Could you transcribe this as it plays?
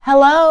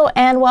Hello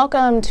and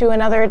welcome to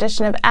another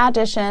edition of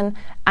Addition.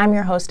 I'm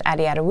your host,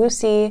 Addy. I'm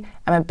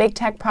a big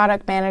tech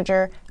product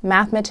manager,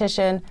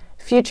 mathematician,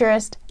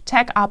 futurist,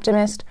 tech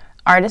optimist,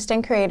 artist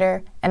and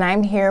creator, and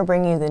I'm here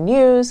bringing you the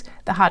news,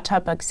 the hot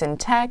topics in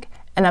tech,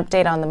 an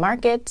update on the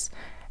markets,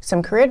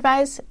 some career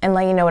advice, and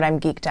let you know what I'm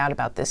geeked out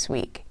about this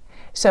week.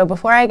 So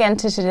before I get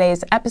into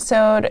today's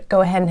episode,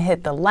 go ahead and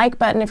hit the like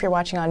button if you're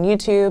watching on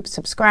YouTube,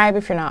 subscribe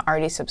if you're not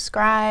already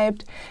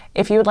subscribed.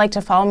 If you would like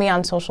to follow me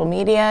on social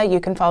media, you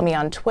can follow me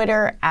on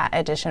Twitter at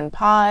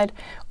AdditionPod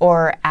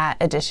or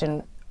at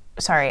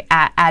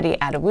Addy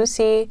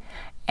Adewusi,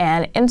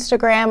 and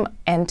Instagram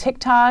and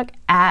TikTok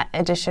at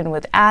Addition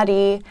with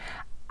Addy.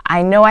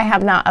 I know I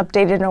have not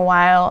updated in a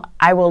while.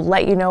 I will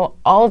let you know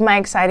all of my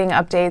exciting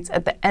updates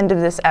at the end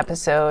of this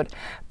episode,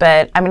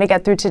 but I'm going to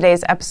get through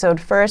today's episode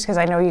first because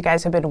I know you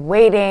guys have been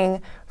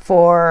waiting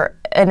for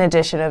an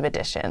edition of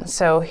Addition.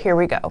 So here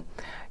we go.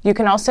 You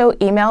can also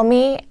email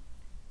me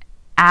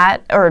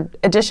at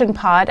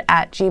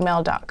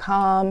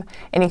additionpod@gmail.com,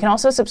 and you can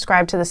also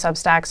subscribe to the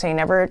Substack so you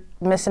never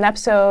miss an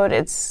episode.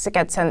 It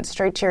gets sent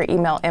straight to your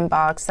email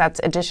inbox.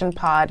 That's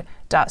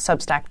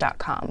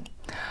additionpod.substack.com.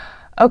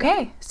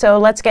 Okay, so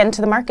let's get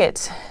into the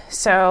markets.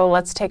 So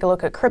let's take a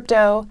look at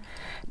crypto.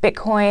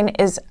 Bitcoin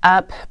is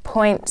up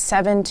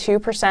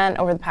 0.72%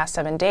 over the past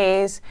 7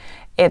 days.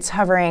 It's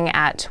hovering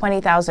at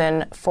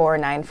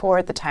 20,494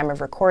 at the time of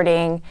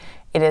recording.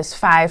 It is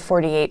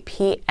 5:48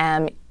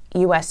 p.m.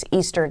 U.S.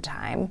 Eastern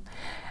Time.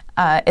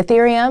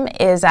 Ethereum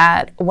is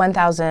at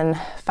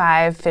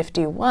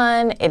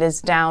 1,551. It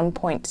is down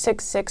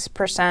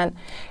 0.66%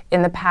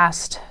 in the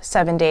past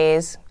 7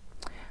 days.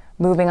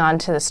 Moving on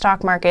to the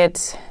stock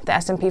markets, the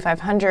S&P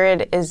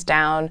 500 is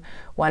down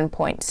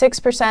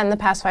 1.6% in the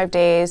past 5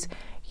 days.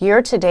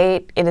 Year to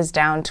date, it is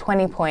down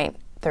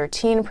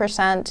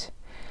 20.13%.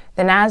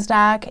 The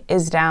NASDAQ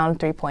is down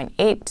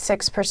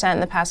 3.86% in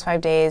the past 5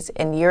 days,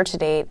 and year to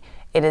date,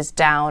 it is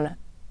down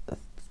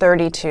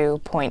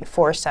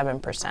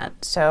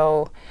 32.47%.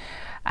 So,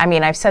 I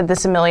mean, I've said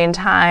this a million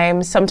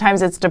times.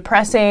 Sometimes it's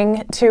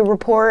depressing to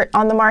report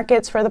on the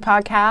markets for the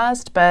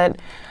podcast, but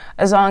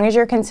as long as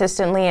you're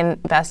consistently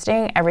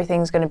investing,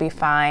 everything's going to be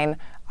fine.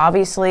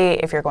 Obviously,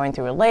 if you're going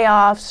through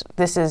layoffs,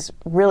 this is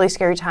really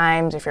scary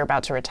times. If you're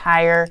about to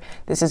retire,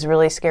 this is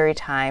really scary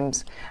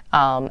times.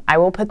 I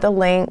will put the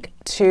link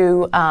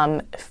to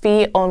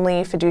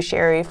fee-only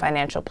fiduciary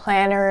financial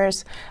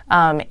planners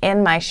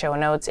in my show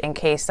notes in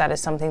case that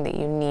is something that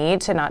you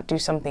need to not do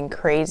something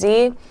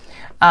crazy.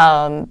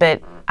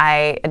 But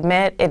I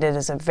admit it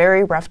is a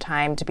very rough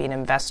time to be an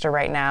investor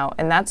right now,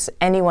 and that's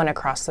anyone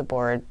across the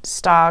board.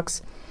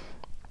 Stocks,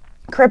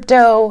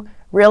 crypto,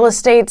 real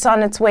estate's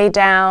on its way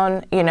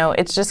down. You know,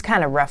 it's just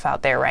kind of rough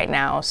out there right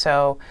now.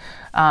 So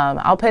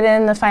I'll put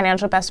in the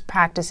financial best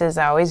practices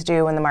I always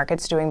do when the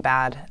market's doing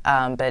bad.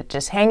 But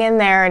just hang in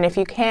there. And if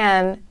you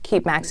can,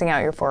 keep maxing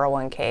out your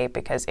 401k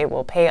because it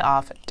will pay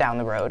off down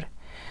the road.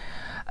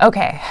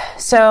 Okay,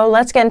 so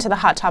let's get into the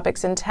hot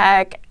topics in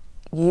tech.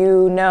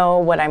 You know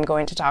what I'm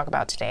going to talk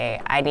about today.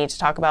 I need to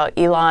talk about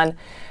Elon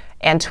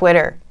and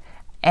Twitter.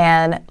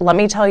 And let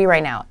me tell you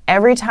right now,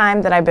 every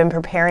time that I've been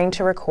preparing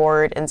to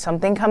record and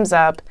something comes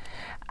up,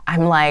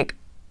 I'm like,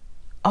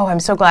 oh, I'm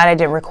so glad I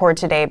didn't record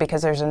today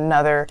because there's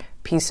another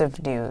piece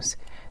of news.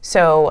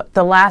 So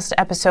the last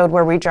episode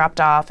where we dropped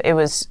off, it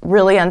was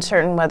really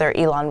uncertain whether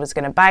Elon was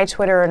going to buy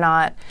Twitter or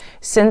not.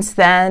 Since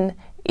then,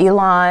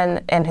 Elon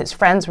and his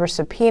friends were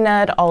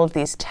subpoenaed. All of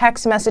these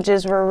text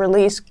messages were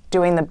released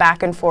doing the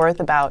back and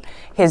forth about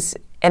his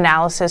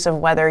analysis of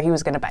whether he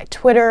was going to buy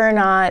Twitter or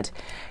not.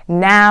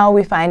 Now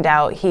we find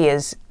out he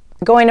is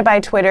going to buy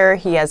Twitter.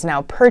 He has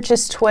now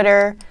purchased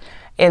Twitter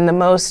in the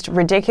most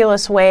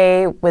ridiculous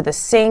way with a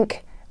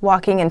sink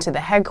walking into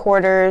the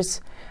headquarters.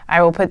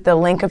 I will put the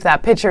link of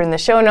that picture in the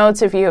show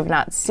notes if you have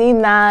not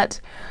seen that.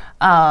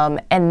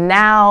 And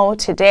now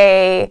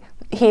today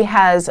he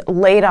has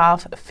laid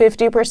off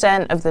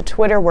 50% of the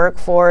Twitter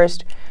workforce,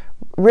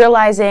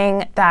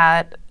 realizing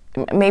that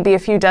maybe a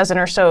few dozen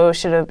or so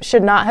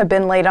should not have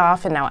been laid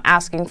off and now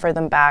asking for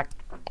them back.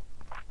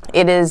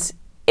 It is,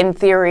 in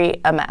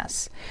theory, a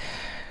mess.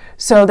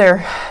 So there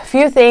are a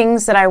few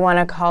things that I want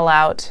to call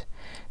out.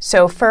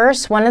 So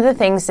first, one of the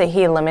things that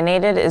he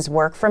eliminated is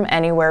work from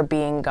anywhere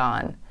being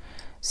gone.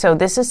 So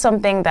this is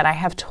something that I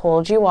have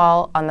told you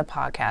all on the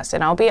podcast.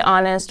 And I'll be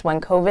honest,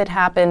 when COVID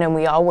happened and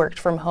we all worked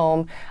from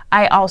home,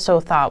 I also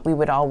thought we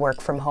would all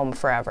work from home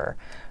forever.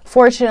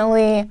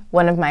 Fortunately,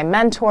 one of my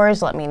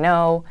mentors let me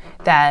know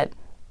that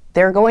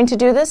they're going to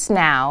do this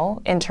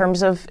now in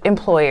terms of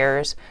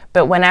employers,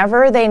 but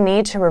whenever they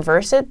need to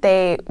reverse it,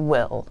 they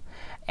will.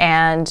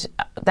 And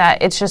that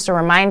it's just a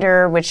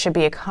reminder, which should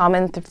be a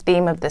common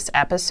theme of this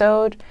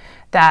episode,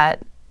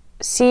 that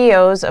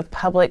CEOs of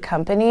public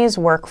companies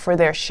work for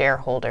their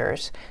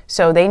shareholders.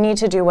 So they need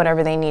to do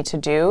whatever they need to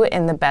do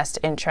in the best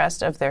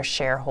interest of their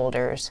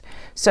shareholders.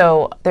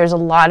 So there's a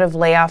lot of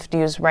layoff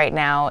news right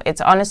now.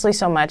 It's honestly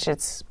so much,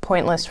 it's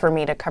pointless for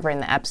me to cover in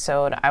the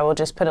episode. I will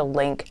just put a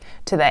link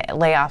to the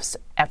layoffs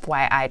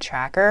FYI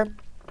tracker.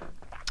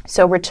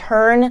 So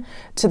return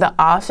to the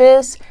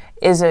office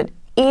is an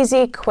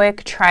easy,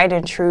 quick, tried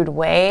and true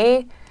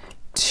way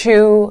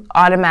to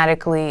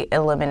automatically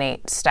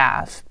eliminate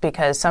staff,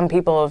 because some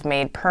people have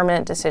made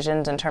permanent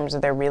decisions in terms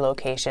of their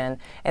relocation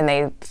and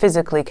they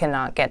physically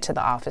cannot get to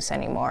the office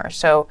anymore.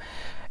 So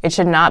it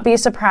should not be a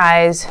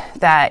surprise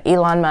that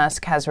Elon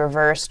Musk has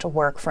reversed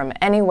work from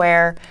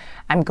anywhere.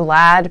 I'm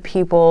glad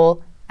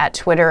people at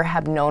Twitter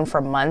have known for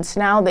months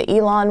now that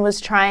Elon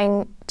was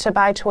trying to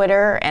buy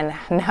Twitter and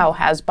now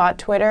has bought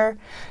Twitter.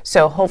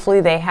 So hopefully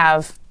they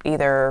have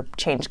either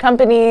changed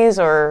companies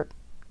or,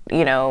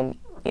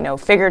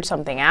 figured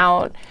something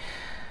out.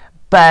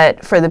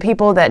 But for the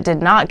people that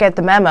did not get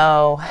the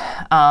memo,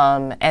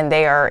 and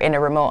they are in a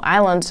remote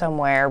island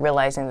somewhere,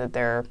 realizing that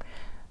they're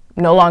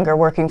no longer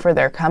working for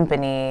their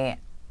company,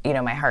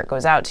 my heart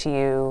goes out to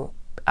you.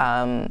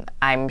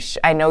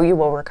 I know you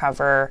will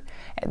recover.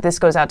 This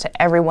goes out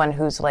to everyone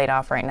who's laid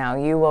off right now.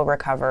 You will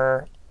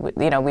recover.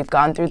 We've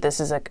gone through this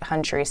as a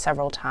country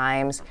several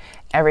times.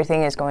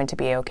 Everything is going to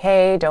be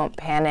okay. Don't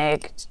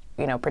panic.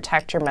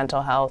 Protect your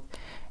mental health.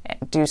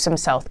 Do some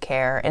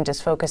self-care and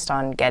just focus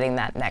on getting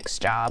that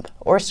next job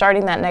or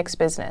starting that next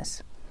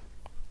business.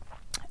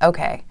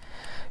 Okay.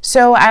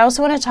 So I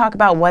also want to talk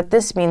about what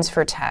this means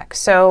for tech.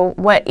 So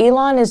what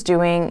Elon is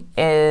doing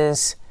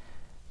is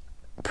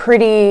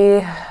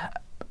pretty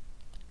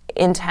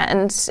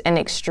intense and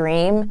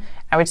extreme.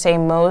 I would say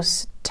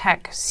most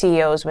tech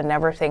CEOs would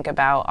never think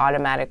about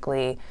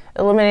automatically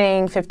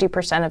eliminating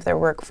 50% of their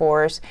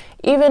workforce,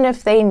 even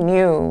if they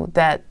knew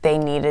that they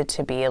needed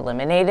to be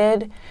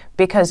eliminated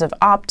because of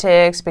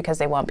optics, because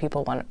they want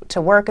people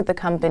to work at the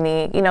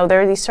company.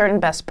 There are these certain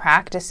best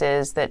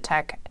practices that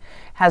tech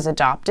has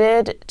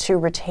adopted to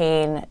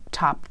retain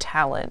top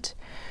talent.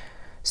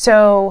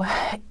 So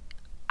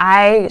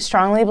I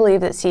strongly believe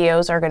that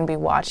CEOs are going to be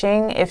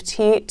watching. If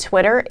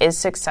Twitter is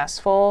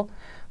successful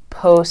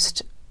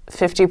post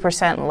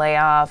 50%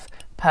 layoff,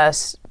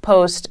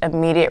 post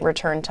immediate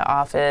return to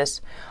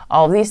office,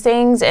 all of these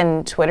things,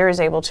 and Twitter is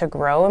able to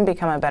grow and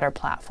become a better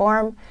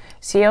platform,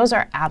 CEOs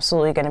are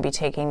absolutely going to be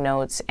taking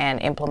notes and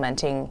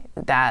implementing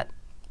that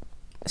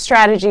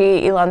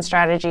strategy, Elon's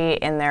strategy,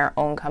 in their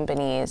own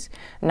companies.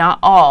 Not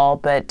all,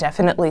 but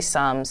definitely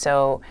some.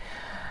 So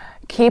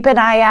keep an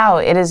eye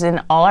out. It is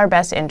in all our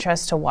best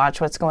interest to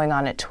watch what's going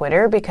on at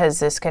Twitter, because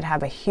this could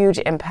have a huge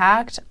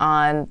impact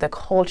on the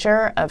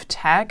culture of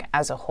tech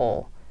as a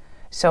whole.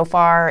 So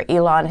far,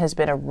 Elon has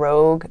been a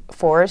rogue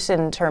force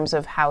in terms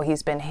of how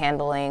he's been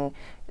handling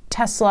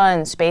Tesla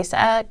and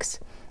SpaceX.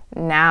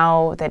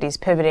 Now that he's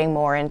pivoting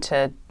more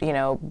into,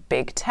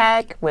 big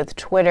tech with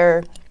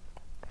Twitter,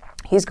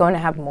 he's going to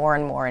have more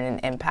and more an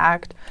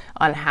impact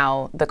on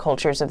how the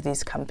cultures of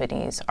these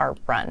companies are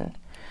run.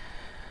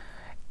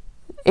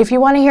 If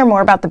you want to hear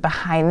more about the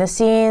behind the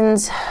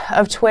scenes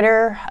of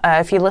Twitter,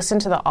 if you listen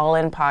to the All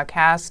In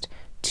podcast,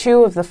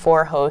 2 of the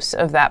 4 hosts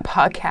of that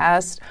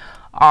podcast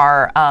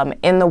are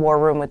in the war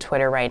room with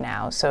Twitter right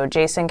now. So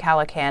Jason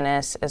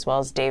Calacanis as well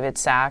as David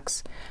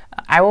Sachs.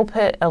 I will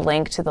put a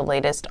link to the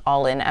latest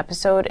All In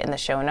episode in the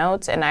show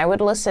notes, and I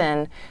would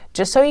listen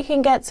just so you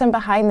can get some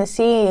behind the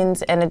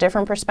scenes and a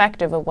different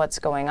perspective of what's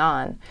going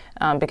on,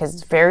 because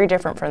it's very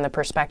different from the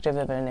perspective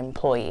of an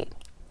employee.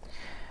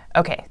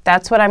 Okay,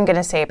 that's what I'm going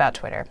to say about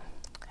Twitter.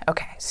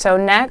 Okay, so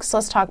next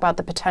let's talk about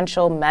the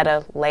potential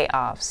Meta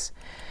layoffs.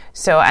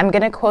 So I'm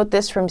going to quote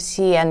this from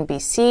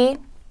CNBC.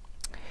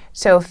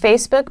 So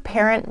Facebook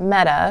parent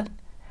Meta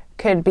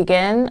could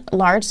begin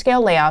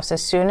large-scale layoffs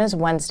as soon as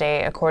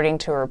Wednesday, according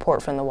to a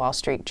report from the Wall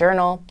Street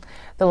Journal.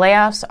 The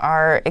layoffs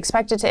are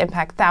expected to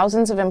impact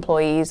thousands of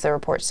employees, the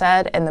report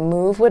said, and the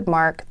move would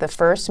mark the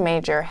first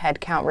major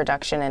headcount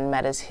reduction in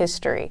Meta's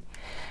history.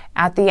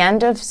 At the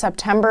end of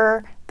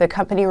September, the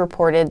company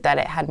reported that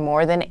it had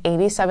more than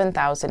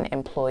 87,000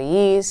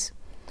 employees.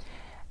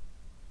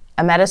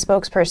 A Meta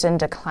spokesperson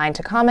declined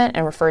to comment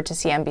and referred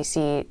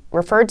CNBC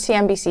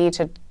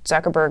to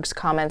Zuckerberg's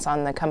comments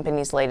on the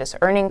company's latest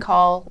earnings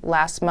call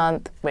last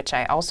month, which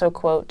I also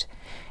quote,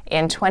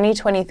 "In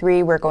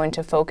 2023, we're going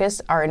to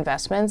focus our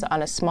investments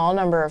on a small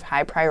number of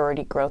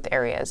high-priority growth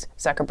areas,"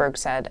 Zuckerberg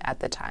said at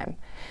the time.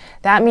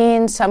 That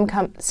means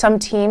some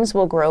teams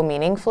will grow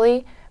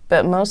meaningfully,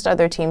 but most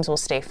other teams will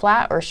stay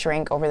flat or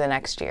shrink over the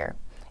next year.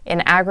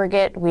 In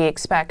aggregate, we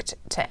expect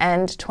to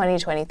end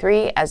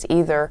 2023 as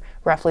either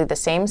roughly the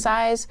same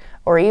size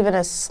or even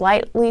a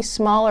slightly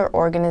smaller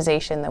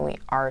organization than we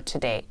are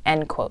today,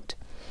 end quote.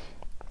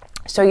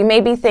 So you may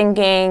be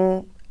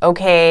thinking,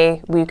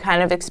 okay, we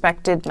kind of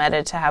expected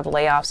Meta to have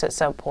layoffs at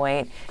some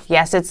point.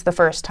 Yes, it's the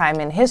first time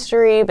in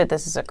history, but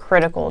this is a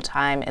critical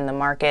time in the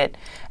market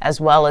as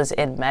well as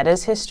in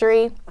Meta's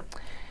history.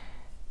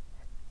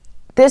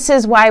 This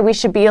is why we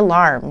should be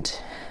alarmed.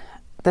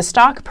 The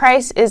stock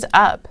price is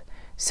up.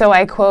 So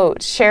I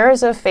quote,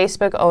 "Shares of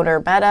Facebook owner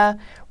Meta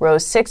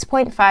rose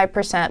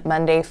 6.5%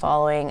 Monday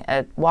following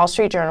a Wall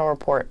Street Journal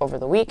report over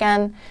the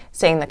weekend,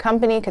 saying the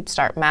company could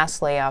start mass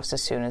layoffs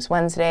as soon as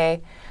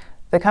Wednesday.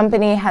 The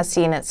company has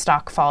seen its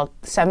stock fall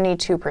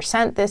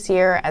 72% this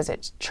year as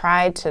it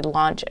tried to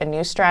launch a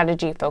new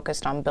strategy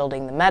focused on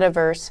building the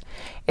metaverse.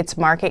 Its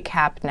market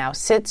cap now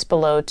sits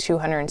below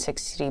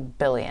 $260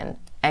 billion,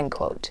 end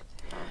quote.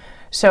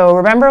 So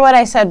remember what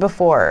I said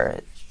before.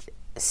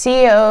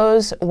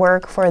 CEOs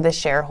work for the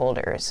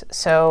shareholders.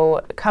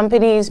 So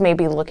companies may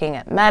be looking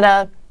at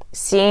Meta,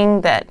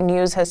 seeing that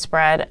news has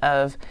spread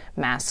of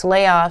mass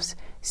layoffs,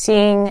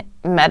 seeing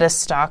Meta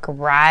stock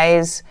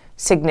rise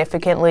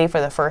significantly for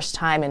the first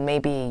time in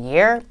maybe a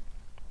year,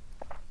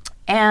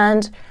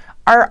 and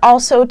are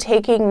also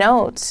taking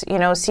notes. You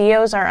know,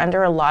 CEOs are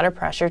under a lot of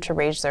pressure to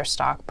raise their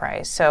stock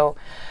price. So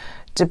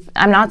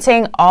I'm not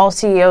saying all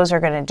CEOs are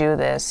going to do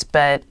this,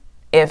 but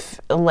if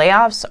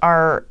layoffs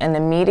are an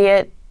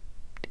immediate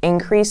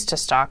increase to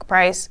stock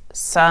price,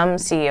 some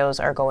CEOs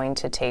are going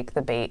to take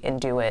the bait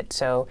and do it.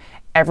 So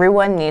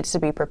everyone needs to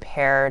be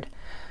prepared.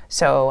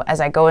 So as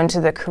I go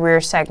into the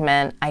career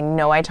segment, I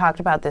know I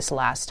talked about this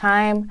last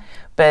time,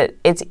 but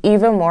it's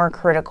even more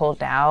critical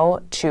now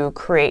to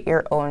create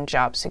your own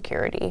job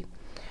security.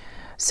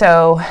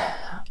 So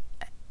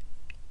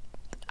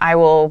I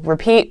will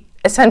repeat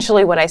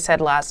essentially what I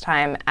said last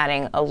time,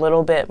 adding a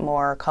little bit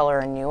more color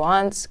and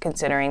nuance,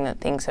 considering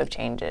that things have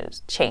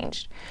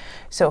changed.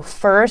 So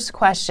first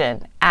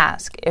question,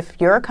 ask,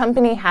 if your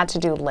company had to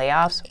do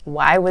layoffs,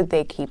 why would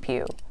they keep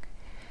you?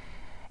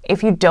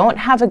 If you don't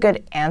have a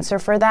good answer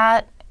for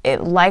that,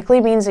 it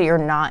likely means that you're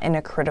not in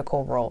a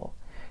critical role.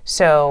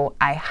 So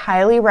I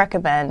highly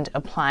recommend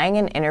applying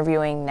and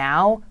interviewing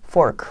now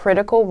for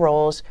critical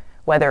roles,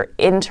 whether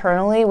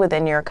internally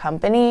within your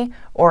company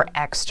or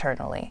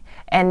externally.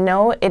 And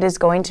know it is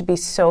going to be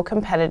so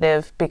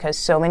competitive because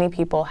so many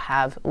people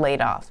have laid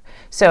off.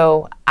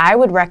 So I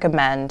would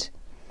recommend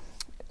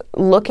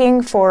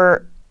looking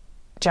for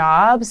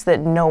jobs that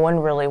no one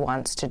really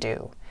wants to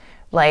do.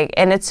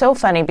 And it's so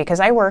funny because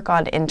I work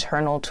on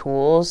internal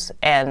tools,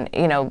 and,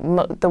 you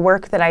know, the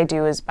work that I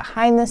do is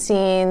behind the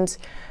scenes,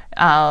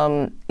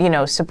 you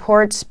know,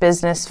 supports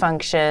business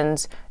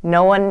functions.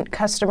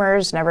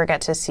 Customers never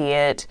get to see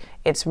it.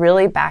 It's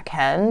really back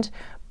end,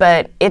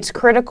 but it's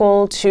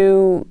critical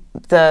to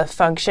the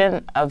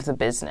function of the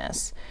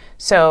business.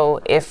 So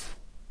if,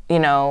 you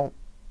know,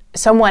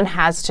 someone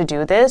has to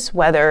do this,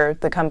 whether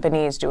the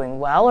company is doing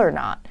well or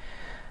not,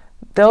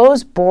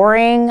 those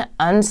boring,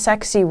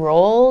 unsexy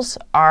roles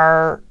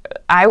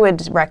I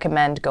would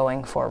recommend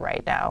going for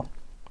right now.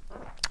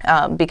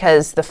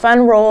 Because the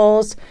fun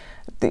roles,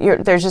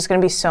 there's just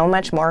going to be so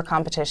much more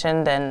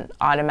competition than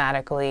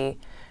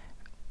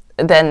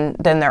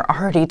there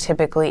already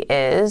typically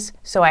is.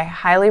 So I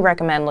highly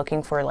recommend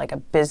looking for like a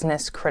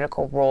business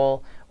critical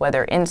role,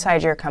 whether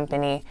inside your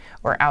company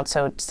or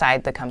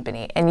outside the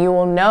company. And you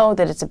will know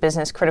that it's a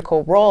business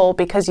critical role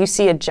because you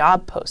see a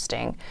job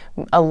posting.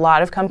 A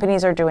lot of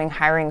companies are doing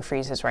hiring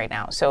freezes right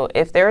now. So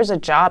if there is a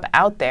job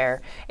out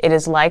there, it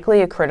is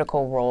likely a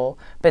critical role,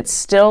 but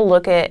still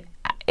look at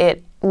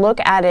it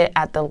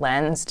at the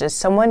lens. Does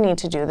someone need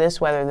to do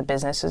this whether the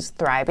business is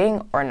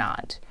thriving or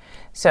not?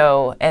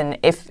 So, and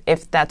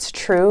if that's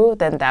true,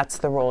 then that's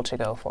the role to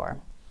go for.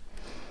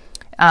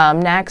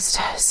 Next,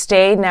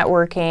 stay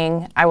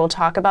networking. I will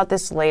talk about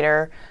this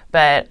later,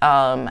 but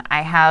I'm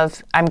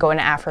going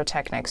to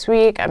Afrotech next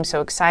week. I'm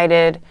so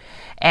excited.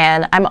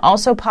 And I'm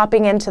also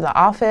popping into the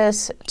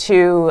office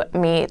to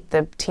meet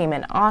the team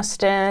in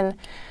Austin.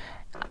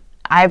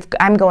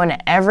 I'm going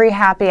to every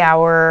happy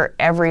hour,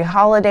 every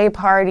holiday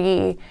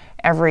party,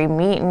 every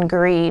meet and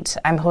greet.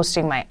 I'm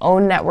hosting my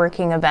own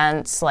networking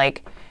events,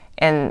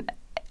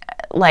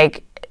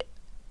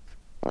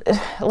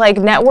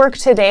 network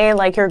today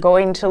like you're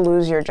going to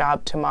lose your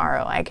job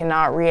tomorrow. I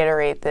cannot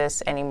reiterate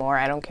this anymore.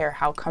 I don't care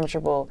how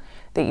comfortable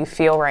that you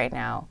feel right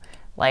now.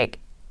 Like,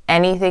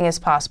 anything is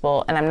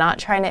possible, and I'm not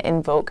trying to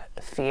invoke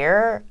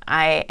fear.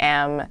 I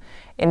am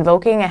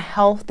invoking a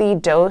healthy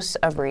dose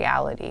of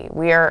reality.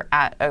 We are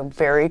at a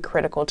very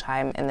critical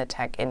time in the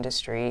tech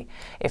industry.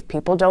 If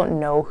people don't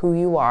know who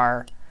you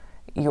are,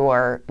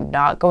 you're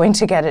not going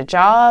to get a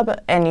job,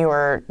 and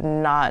you're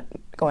not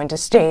going to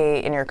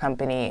stay in your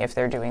company if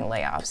they're doing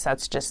layoffs.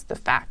 That's just the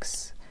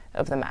facts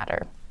of the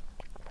matter.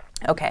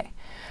 Okay.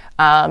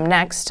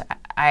 Next,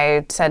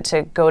 I said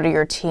to go to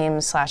your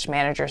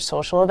team/manager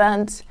social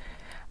events.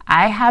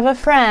 I have a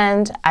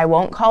friend, I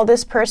won't call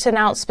this person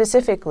out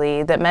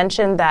specifically, that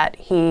mentioned that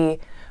he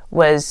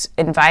was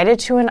invited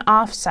to an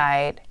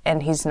offsite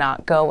and he's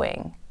not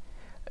going.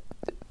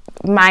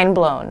 Mind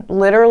blown,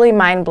 literally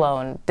mind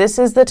blown. This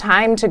is the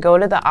time to go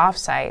to the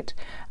offsite.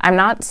 I'm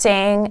not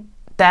saying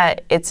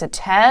that it's a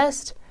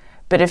test,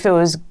 but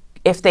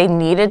if they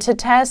needed to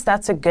test,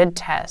 that's a good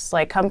test.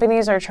 Like,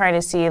 companies are trying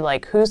to see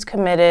like who's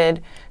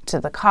committed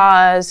to the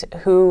cause,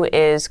 who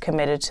is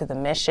committed to the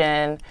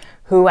mission,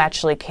 who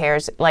actually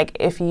cares. Like,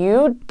 if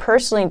you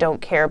personally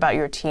don't care about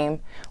your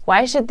team,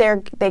 why should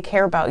they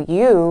care about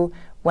you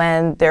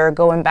when they're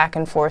going back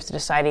and forth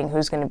deciding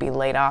who's going to be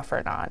laid off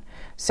or not?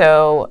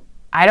 So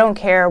I don't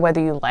care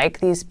whether you like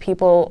these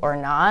people or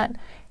not.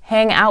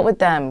 Hang out with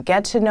them,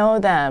 get to know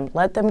them,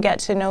 let them get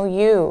to know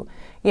you.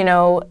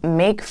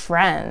 make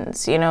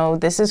friends.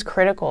 This is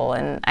critical.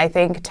 And I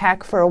think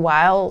tech for a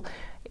while,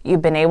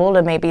 you've been able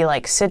to maybe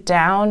like sit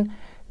down,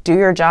 do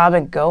your job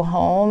and go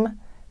home.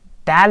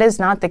 That is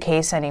not the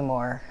case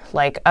anymore.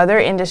 Like other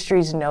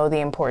industries know the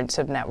importance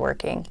of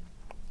networking.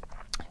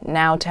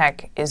 Now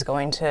tech is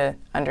going to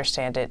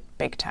understand it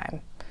big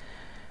time.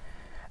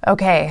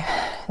 Okay,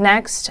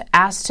 next,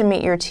 ask to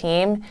meet your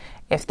team.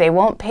 If they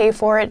won't pay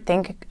for it,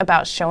 think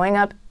about showing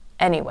up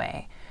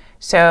anyway.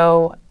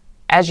 So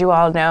as you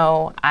all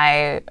know,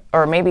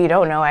 or maybe you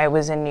don't know, I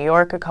was in New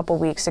York a couple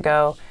weeks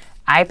ago.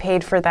 I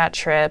paid for that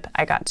trip.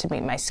 I got to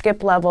meet my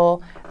skip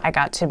level. I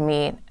got to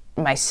meet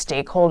my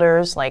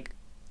stakeholders, like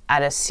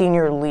at a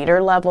senior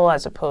leader level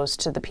as opposed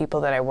to the people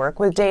that I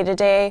work with day to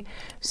day.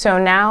 So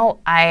now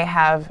I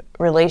have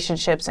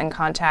relationships and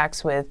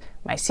contacts with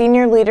my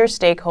senior leader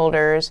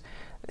stakeholders,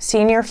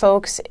 senior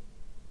folks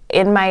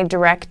in my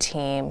direct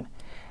team,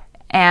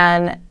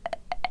 and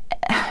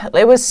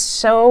it was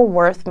so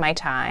worth my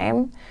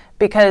time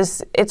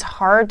because it's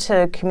hard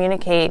to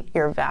communicate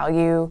your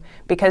value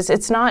because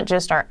it's not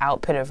just our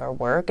output of our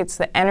work, it's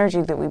the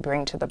energy that we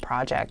bring to the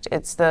project.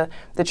 It's the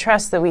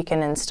trust that we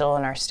can instill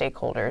in our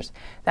stakeholders.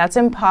 That's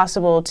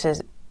impossible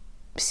to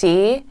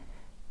see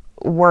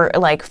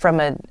like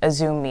from a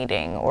Zoom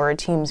meeting or a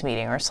Teams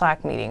meeting or a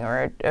Slack meeting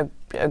or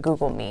a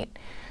Google Meet.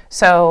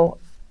 So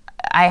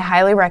I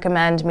highly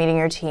recommend meeting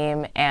your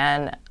team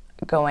and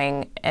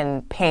going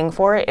and paying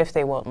for it if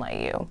they won't let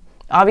you.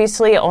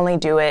 Obviously, only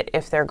do it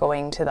if they're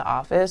going to the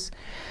office.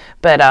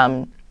 But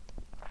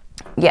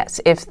yes,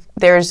 if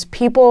there's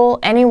people,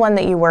 anyone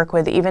that you work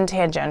with, even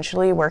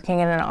tangentially working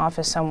in an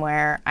office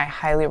somewhere, I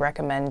highly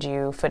recommend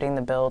you footing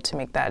the bill to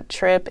make that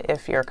trip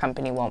if your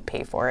company won't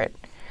pay for it.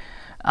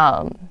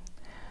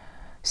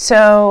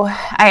 So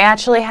I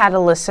actually had a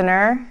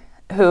listener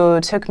who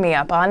took me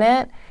up on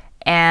it,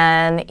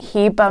 and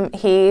he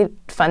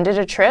funded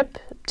a trip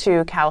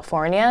to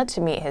California to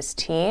meet his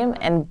team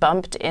and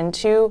bumped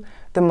into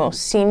the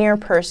most senior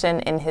person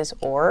in his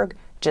org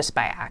just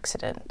by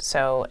accident.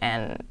 So,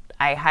 and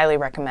I highly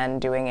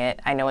recommend doing it.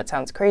 I know it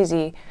sounds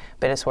crazy,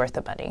 but it's worth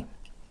the money.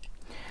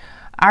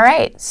 All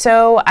right,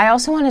 so I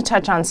also want to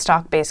touch on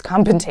stock-based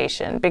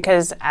compensation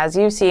because as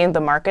you see,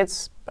 the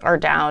markets are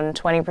down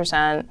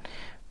 20%,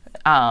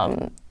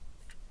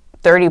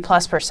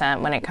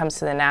 30+% when it comes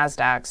to the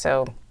NASDAQ.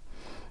 So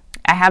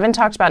I haven't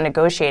talked about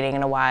negotiating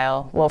in a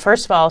while. Well,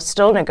 first of all,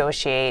 still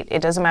negotiate.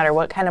 It doesn't matter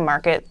what kind of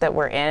market that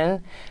we're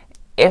in.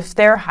 If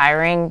they're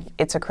hiring,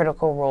 it's a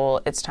critical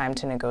role. It's time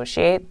to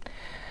negotiate.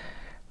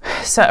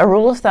 So a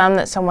rule of thumb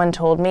that someone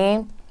told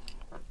me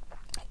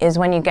is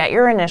when you get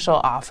your initial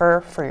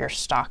offer for your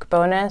stock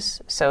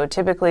bonus, so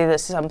typically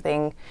this is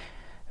something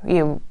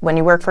when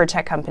you work for a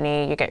tech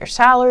company, you get your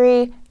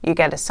salary, you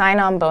get a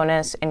sign-on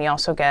bonus, and you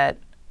also get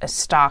a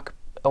stock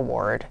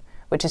award,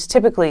 which is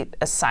typically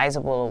a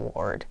sizable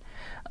award.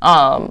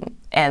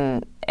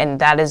 And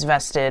that is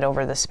vested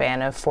over the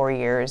span of 4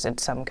 years in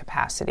some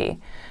capacity.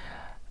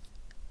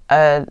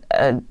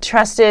 A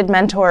trusted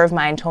mentor of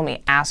mine told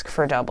me, ask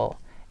for double.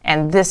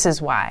 And this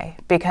is why.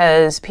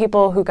 Because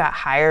people who got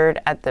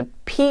hired at the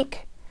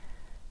peak,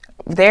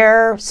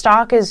 their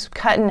stock is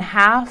cut in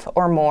half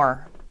or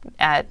more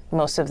at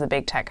most of the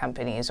big tech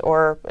companies,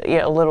 or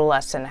a little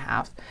less than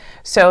half.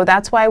 So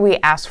that's why we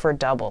ask for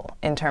double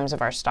in terms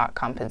of our stock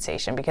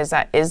compensation, because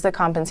that is the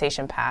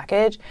compensation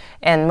package.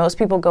 And most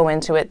people go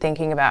into it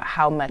thinking about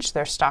how much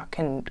their stock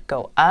can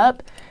go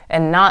up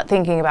and not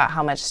thinking about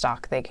how much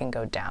stock they can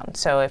go down.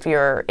 So if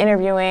you're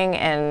interviewing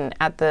and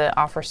at the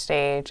offer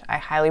stage, I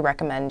highly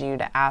recommend you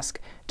to ask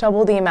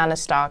double the amount of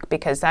stock,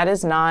 because that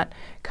is not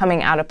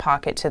coming out of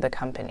pocket to the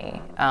company.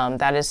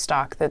 That is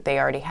stock that they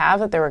already have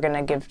that they were going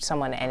to give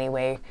someone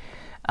anyway.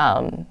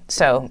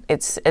 So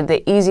it's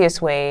the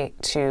easiest way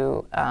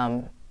to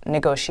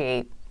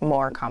negotiate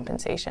more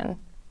compensation.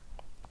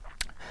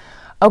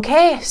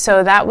 Okay,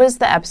 so that was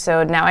the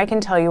episode. Now I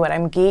can tell you what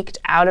I'm geeked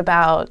out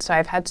about. So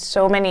I've had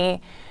so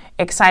many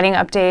exciting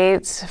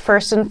updates.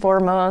 First and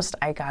foremost,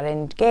 I got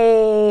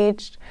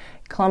engaged.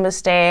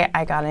 Columbus Day,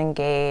 I got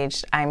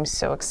engaged. I'm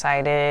so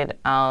excited.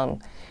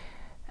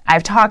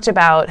 I've talked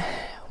about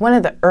one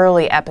of the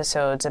early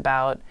episodes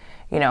about,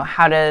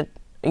 how to,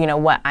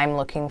 what I'm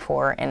looking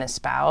for in a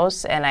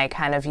spouse. And I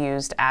kind of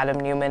used Adam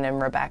Newman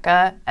and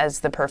Rebecca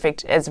as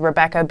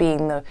Rebecca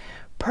being the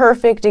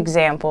perfect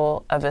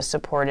example of a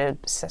supportive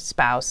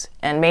spouse.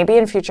 And maybe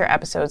in future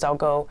episodes, I'll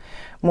go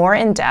more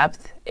in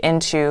depth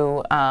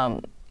into,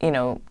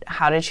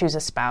 how to choose a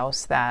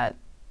spouse that,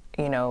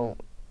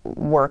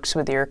 works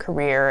with your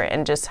career,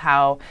 and just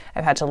how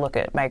I've had to look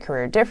at my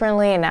career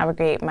differently and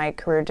navigate my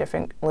career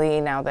differently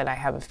now that I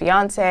have a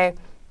fiance.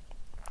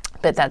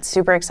 But that's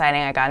super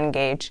exciting. I got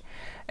engaged.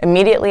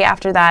 Immediately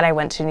after that, I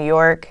went to New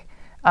York.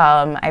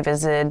 I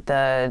visited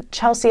the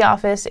Chelsea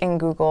office in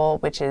Google,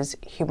 which is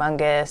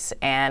humongous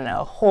and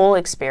a whole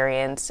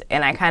experience.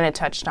 And I kind of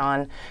touched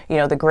on,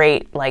 the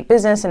great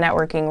business and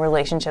networking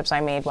relationships I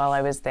made while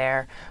I was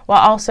there, while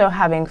also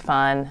having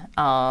fun.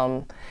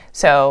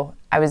 So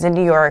I was in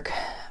New York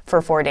for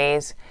 4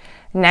 days.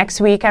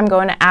 Next week, I'm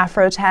going to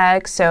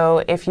Afrotech.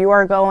 So if you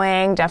are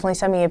going, definitely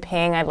send me a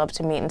ping. I'd love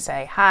to meet and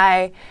say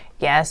hi.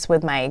 Yes,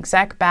 with my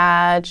exec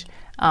badge.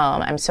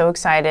 I'm so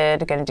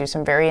excited. Going to do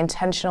some very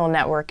intentional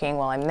networking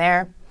while I'm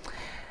there.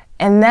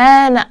 And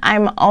then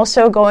I'm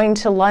also going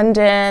to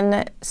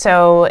London.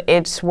 So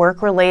it's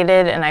work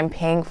related and I'm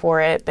paying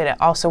for it, but it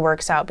also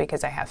works out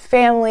because I have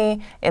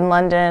family in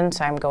London.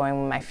 So I'm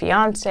going with my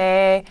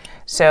fiance.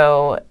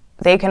 So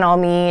they can all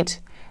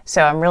meet.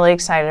 So I'm really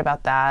excited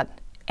about that.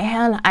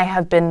 And I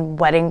have been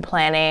wedding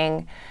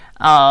planning.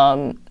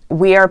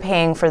 We are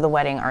paying for the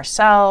wedding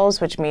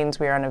ourselves, which means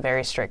we are on a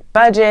very strict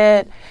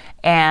budget.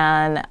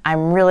 And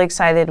I'm really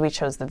excited. We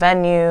chose the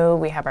venue.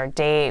 We have our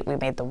date. We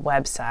made the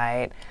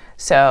website.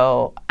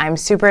 So I'm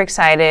super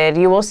excited.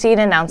 You will see an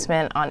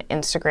announcement on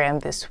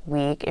Instagram this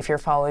week if you're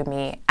following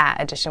me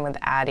at Edition with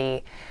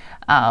Addy.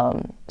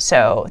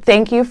 So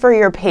thank you for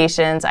your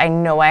patience. I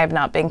know I have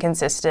not been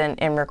consistent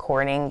in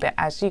recording, but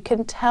as you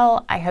can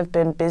tell, I have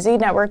been busy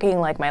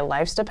networking like my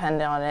life's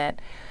dependent on it,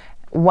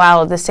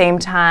 while at the same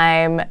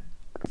time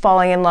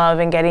falling in love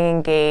and getting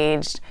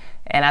engaged,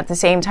 and at the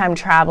same time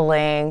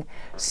traveling.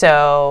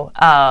 So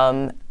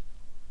I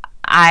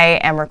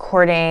am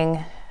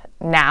recording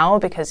now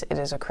because it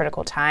is a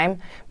critical time,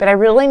 but I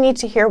really need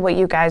to hear what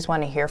you guys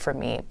want to hear from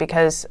me,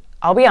 because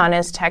I'll be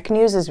honest, tech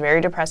news is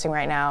very depressing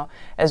right now,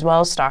 as well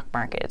as stock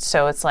markets.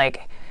 So it's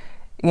like,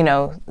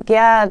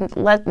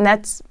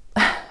 let's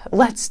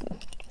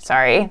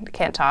sorry,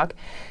 can't talk.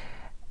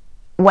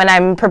 When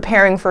I'm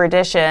preparing for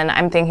Edition,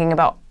 I'm thinking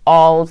about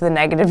all of the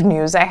negative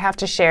news I have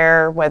to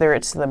share, whether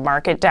it's the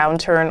market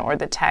downturn or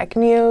the tech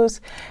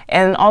news.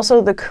 And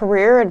also the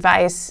career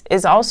advice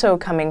is also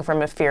coming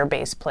from a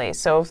fear-based place.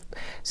 So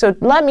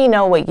let me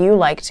know what you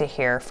like to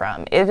hear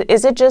from.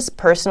 Is it just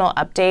personal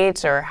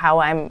updates or how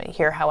I'm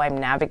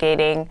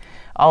navigating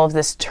all of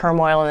this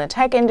turmoil in the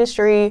tech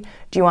industry?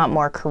 Do you want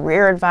more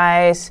career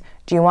advice?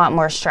 Do you want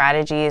more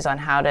strategies on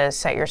how to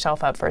set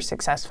yourself up for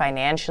success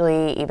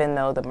financially, even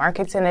though the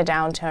market's in a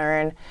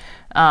downturn?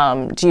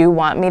 Do you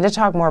want me to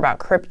talk more about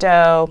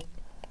crypto?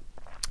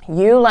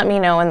 You let me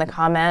know in the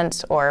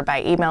comments or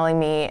by emailing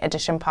me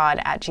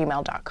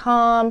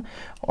editionpod@gmail.com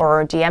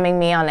or DMing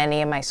me on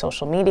any of my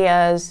social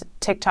medias,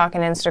 TikTok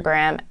and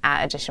Instagram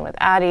at Edition with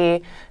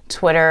Addy,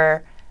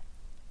 Twitter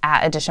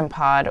at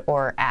EditionPod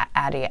or at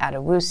Addy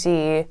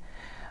Adewusi.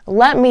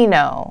 Let me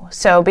know.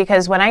 So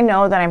because when I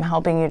know that I'm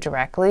helping you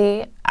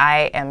directly,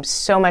 I am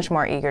so much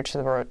more eager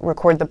to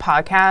record the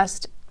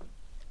podcast,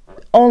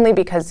 only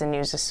because the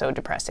news is so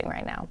depressing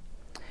right now.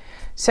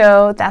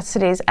 So that's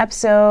today's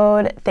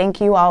episode. Thank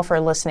you all for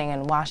listening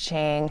and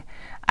watching.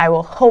 I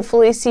will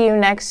hopefully see you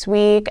next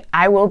week.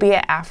 I will be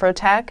at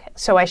Afrotech,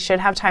 so I should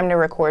have time to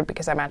record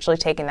because I'm actually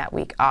taking that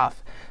week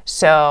off.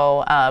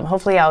 So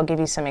hopefully I'll give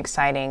you some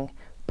exciting,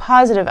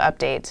 positive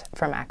updates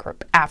from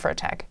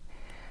Afrotech.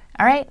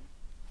 All right,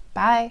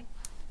 bye.